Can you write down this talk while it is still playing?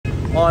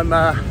I'm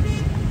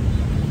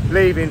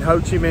leaving Ho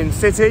Chi Minh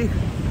City,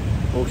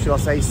 or should I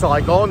say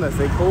Saigon as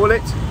they call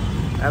it,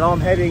 and I'm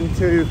heading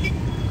to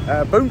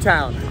Vung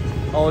Tau.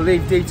 I'll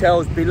leave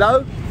details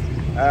below.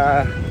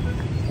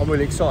 I'm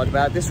really excited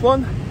about this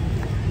one.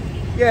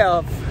 Yeah,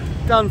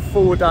 I've done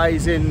 4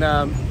 days in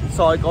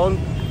Saigon,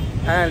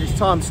 and it's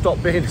time to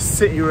stop being a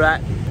city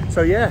rat.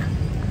 So yeah,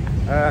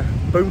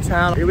 Vung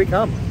Tau, here we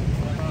come.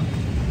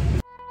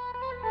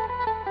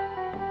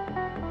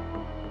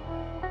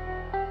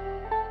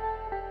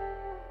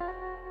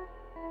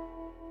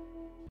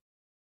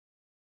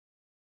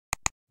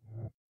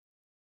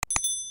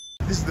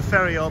 This is the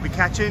ferry I'll be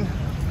catching,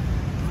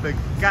 the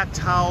Vung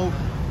Tau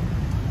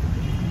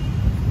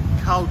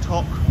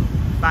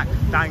Back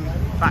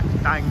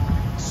Dang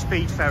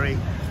Speed Ferry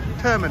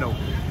Terminal.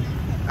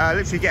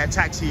 Literally get a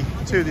taxi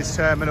to this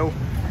terminal,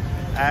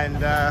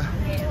 and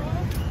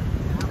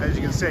as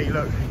you can see,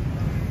 look,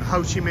 the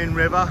Ho Chi Minh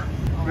River,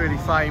 really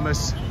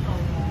famous.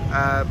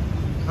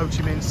 Ho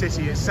Chi Minh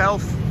City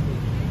itself,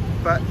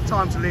 but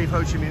time to leave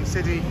Ho Chi Minh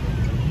City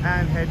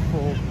and head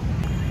for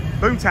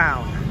Vung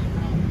Tau.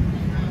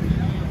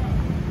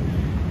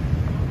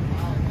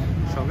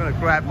 So I'm going to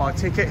grab my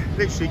ticket,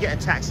 literally get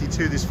a taxi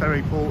to this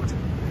ferry port,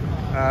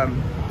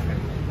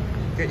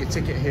 get your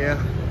ticket here,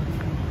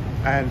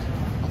 and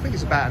I think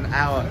it's about an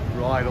hour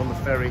ride on the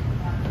ferry.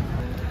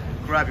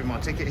 Grabbing my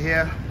ticket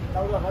here.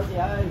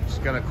 It's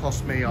going to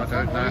cost me, I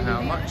don't know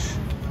how much.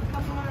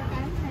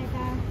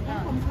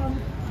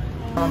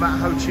 I'm at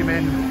Ho Chi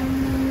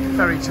Minh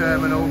ferry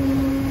terminal,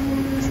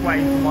 just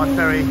waiting for my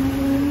ferry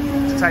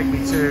to take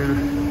me to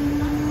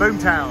Vung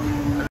Tau.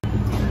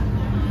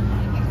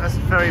 That's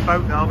the ferry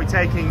boat that I'll be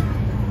taking.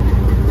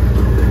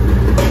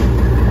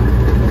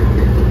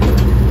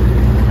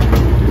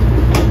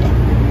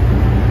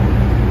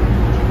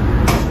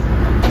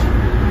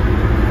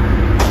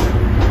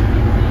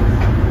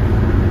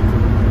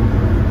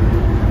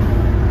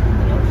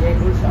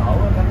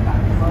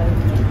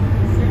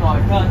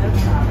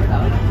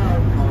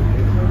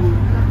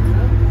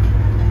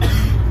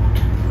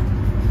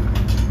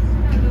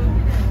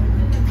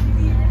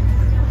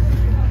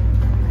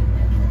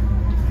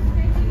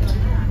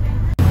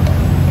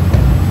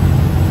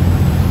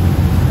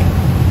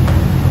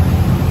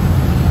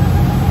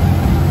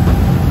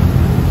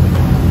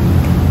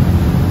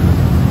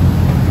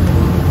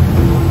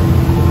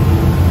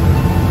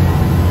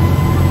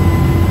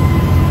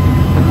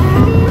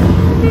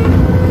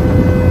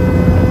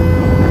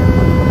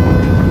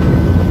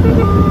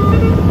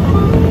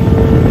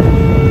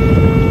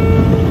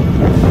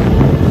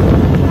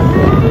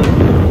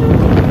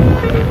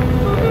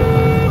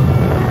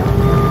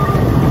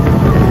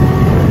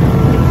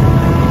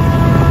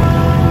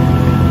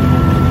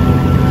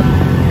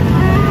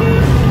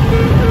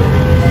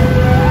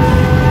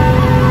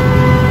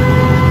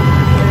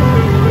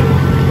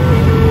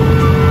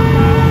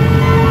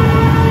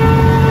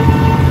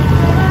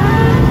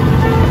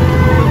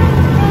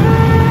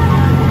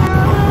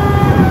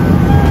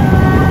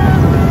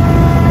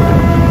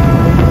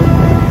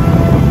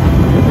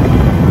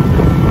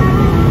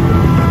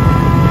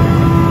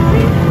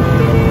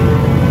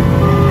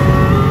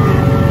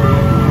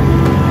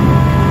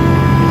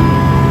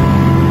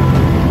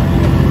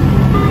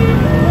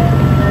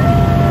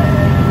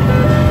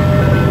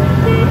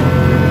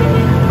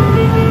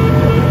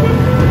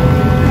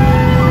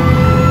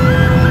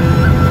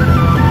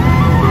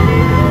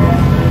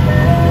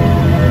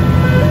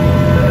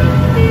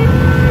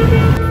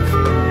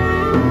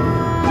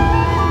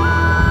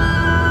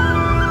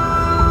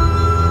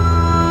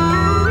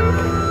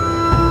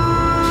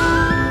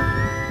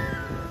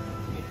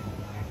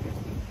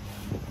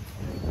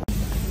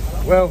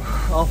 Well,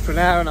 after an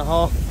hour and a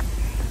half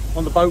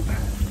on the boat,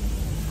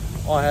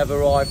 I have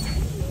arrived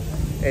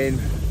in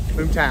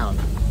Vung Tau.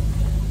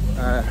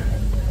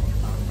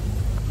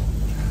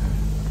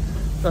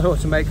 Don't know what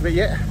to make of it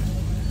yet.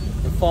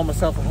 I'll find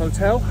myself a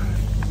hotel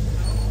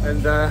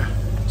and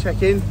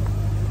check in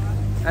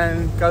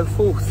and go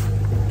forth.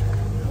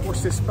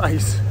 Watch this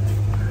space.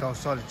 So I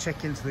decided to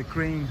check into the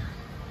Green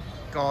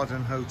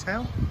Garden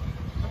Hotel.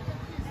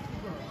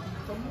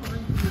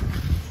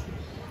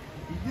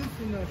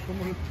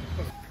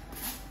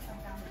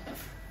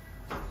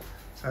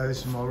 So this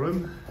is my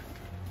room,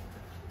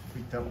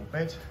 big double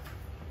bed.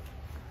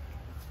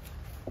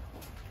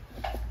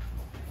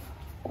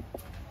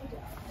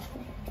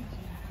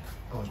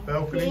 Nice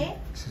balcony.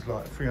 This is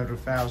like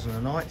 300,000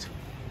 a night.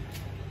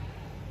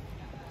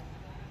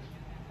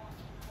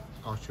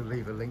 I shall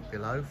leave a link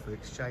below for the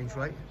exchange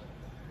rate.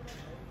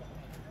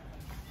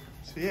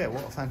 So yeah,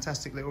 what a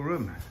fantastic little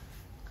room.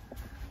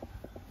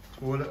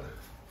 Toilet,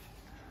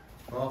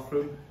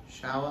 bathroom,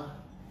 shower.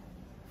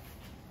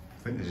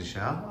 I think there's a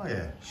shower. Oh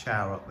yeah,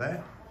 shower up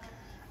there.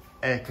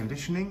 Air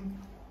conditioning,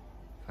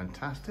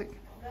 fantastic.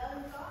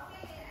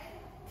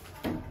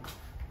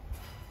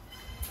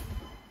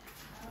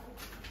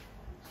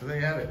 So there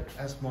you have it.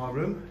 That's my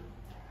room.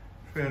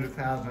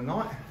 300,000 a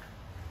night.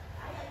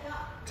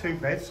 2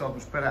 beds, so I can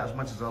spread out as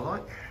much as I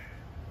like.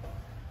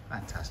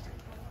 Fantastic.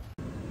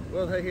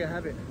 Well, there you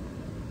have it.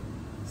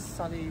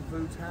 sunny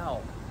Vung Tau.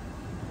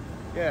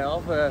 Yeah,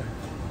 I've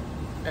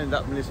ended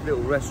up in this little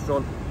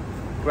restaurant,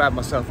 grabbed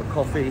myself a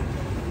coffee.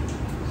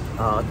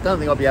 I don't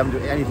think I'll be able to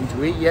do anything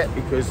to eat yet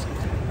because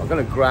I'm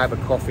going to grab a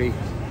coffee.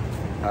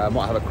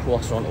 Might have a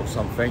croissant or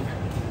something.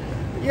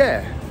 But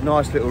yeah,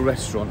 nice little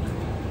restaurant.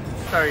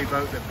 Ferry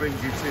boat that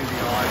brings you to the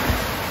island.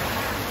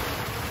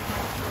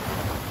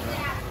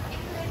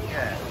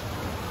 Yeah,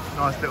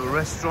 nice little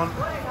restaurant.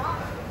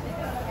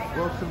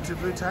 Welcome to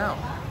Vung Tau.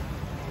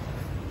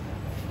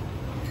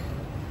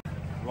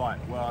 Right,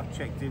 well, I've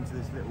checked into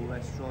this little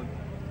restaurant.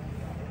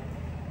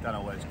 Don't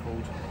know what it's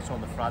called. It's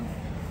on the front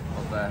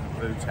of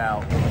Vung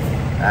Tau,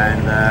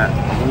 and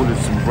I've ordered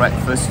some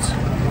breakfast,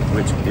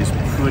 which is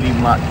pretty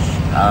much,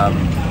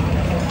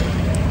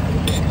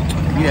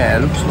 yeah,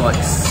 it looks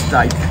like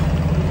steak.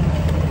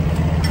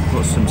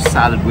 Got some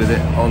salad with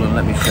it. Hold on,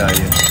 let me show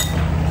you.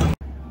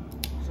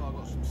 So I've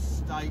got some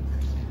steak,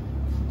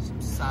 some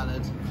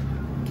salad,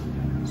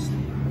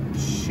 some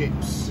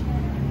chips,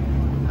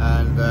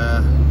 and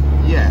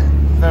yeah,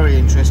 very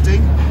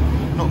interesting.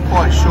 Not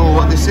quite sure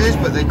what this is,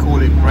 but they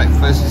call it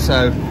breakfast,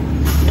 so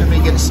let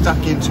me get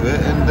stuck into it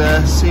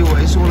and see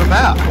what it's all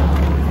about.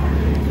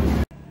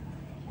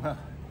 Well,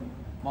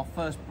 my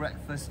first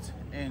breakfast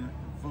in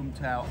Vung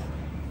Tau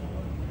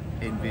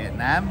in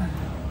Vietnam,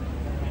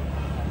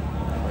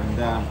 and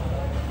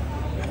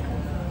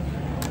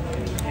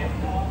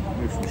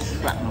move some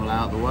shrapnel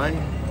out of the way.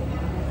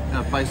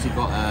 I've basically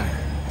got a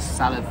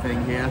salad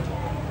thing here,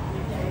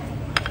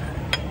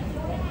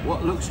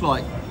 what looks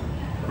like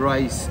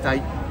braised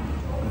steak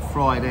and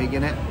fried egg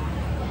in it,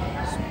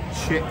 some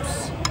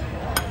chips,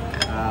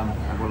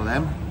 have one of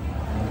them.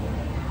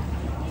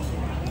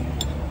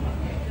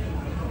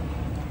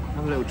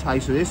 Have a little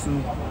taste of this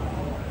and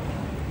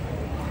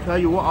tell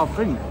you what I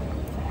think.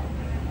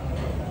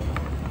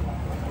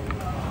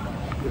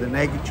 With an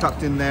egg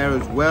chucked in there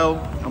as well.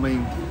 I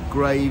mean,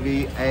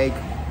 gravy, egg,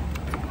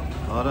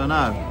 I don't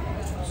know.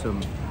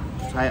 Some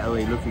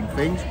potato-y looking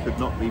things, could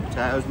not be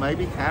potatoes,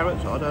 maybe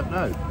carrots, I don't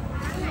know.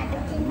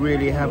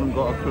 Really haven't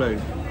got a clue.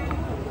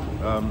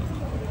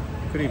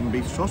 Could even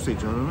be sausage,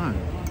 I don't know.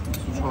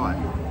 Let's try it.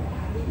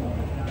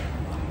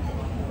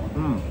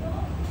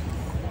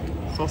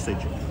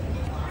 Sausage.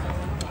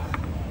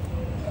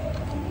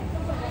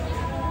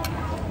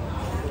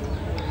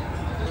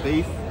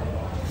 Beef.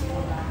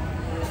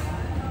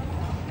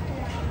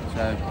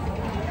 So,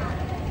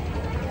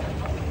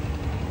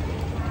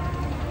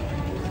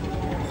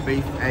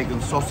 beef, egg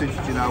and sausage,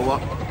 do you know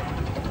what?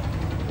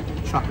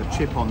 Chuck a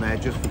chip on there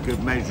just for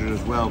good measure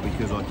as well,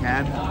 because I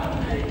can.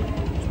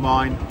 It's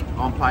mine,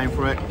 I'm paying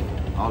for it,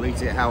 I'll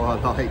eat it how I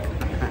like.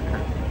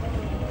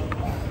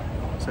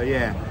 So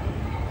yeah,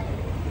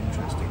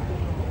 interesting.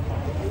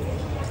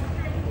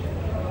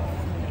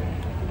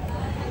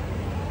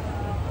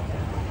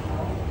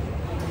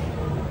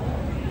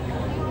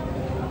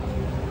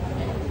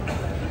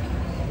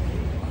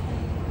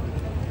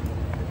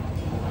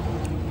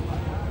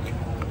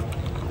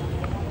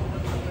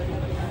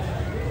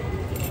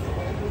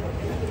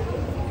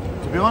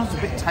 To be honest,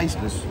 a bit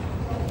tasteless,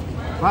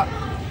 but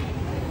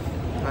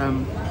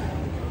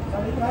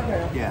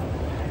yeah,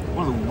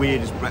 one of the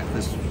weirdest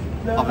breakfasts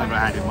I've ever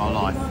had in my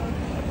life.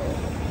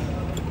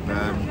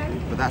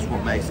 But that's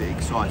what makes it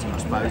exciting, I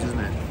suppose, isn't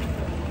it?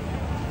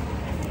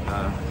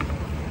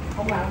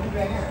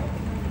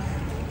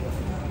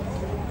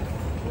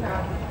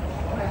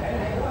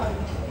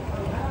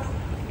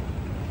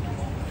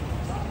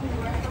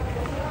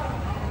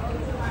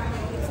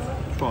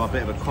 Try a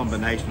bit of a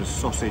combination of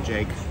sausage,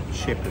 egg,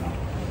 chip and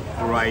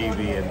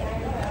gravy, and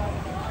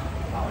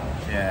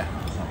yeah,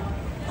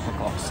 I've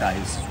got to say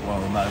this is one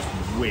of the most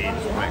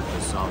weirdest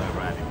breakfasts I've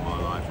ever had in my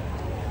life.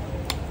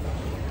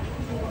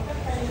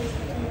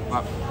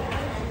 But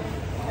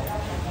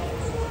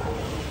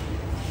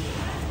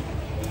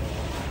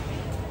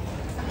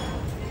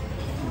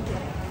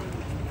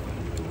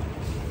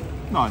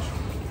nice,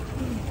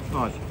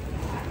 nice,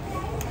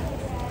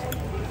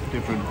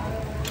 different.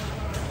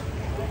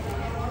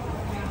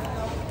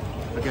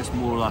 I guess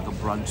more like a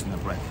brunch than a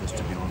breakfast,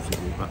 to be honest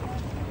with you, but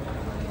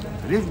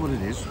it is what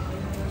it is.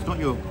 It's not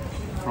your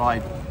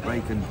fried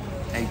bacon,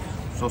 eggs,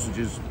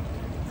 sausages,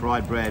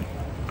 fried bread,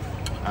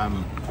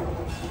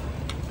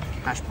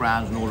 hash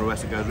browns and all the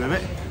rest that goes with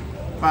it,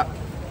 but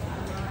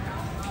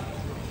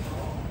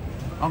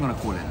I'm going to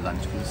call it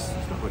lunch because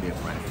it's not really a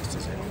breakfast,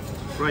 is it?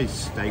 Braised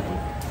steak with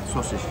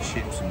sausage,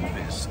 chips and a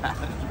bit of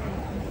salad.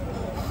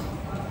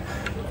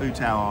 Vung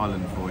Tau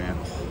Island for you.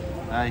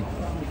 Hey,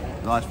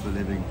 life for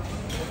living.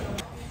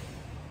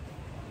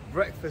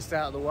 Breakfast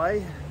out of the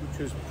way, which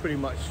was pretty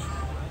much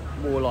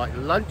more like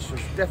lunch.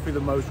 It's definitely the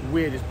most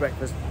weirdest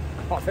breakfast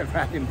I've ever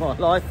had in my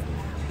life.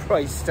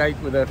 Braised steak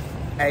with an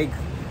egg,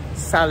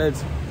 salad,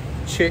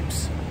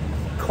 chips,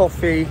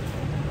 coffee,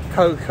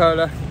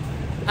 Coca-Cola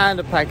and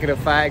a packet of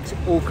fags,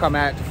 all come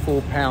out to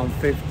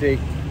 £4.50.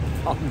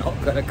 I'm not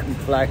going to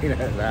complain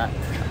at that.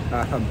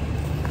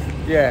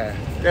 Yeah,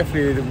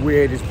 definitely the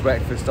weirdest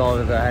breakfast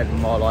I've ever had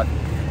in my life.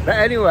 But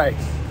anyway,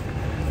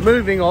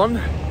 moving on,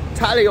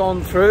 tally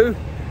on through.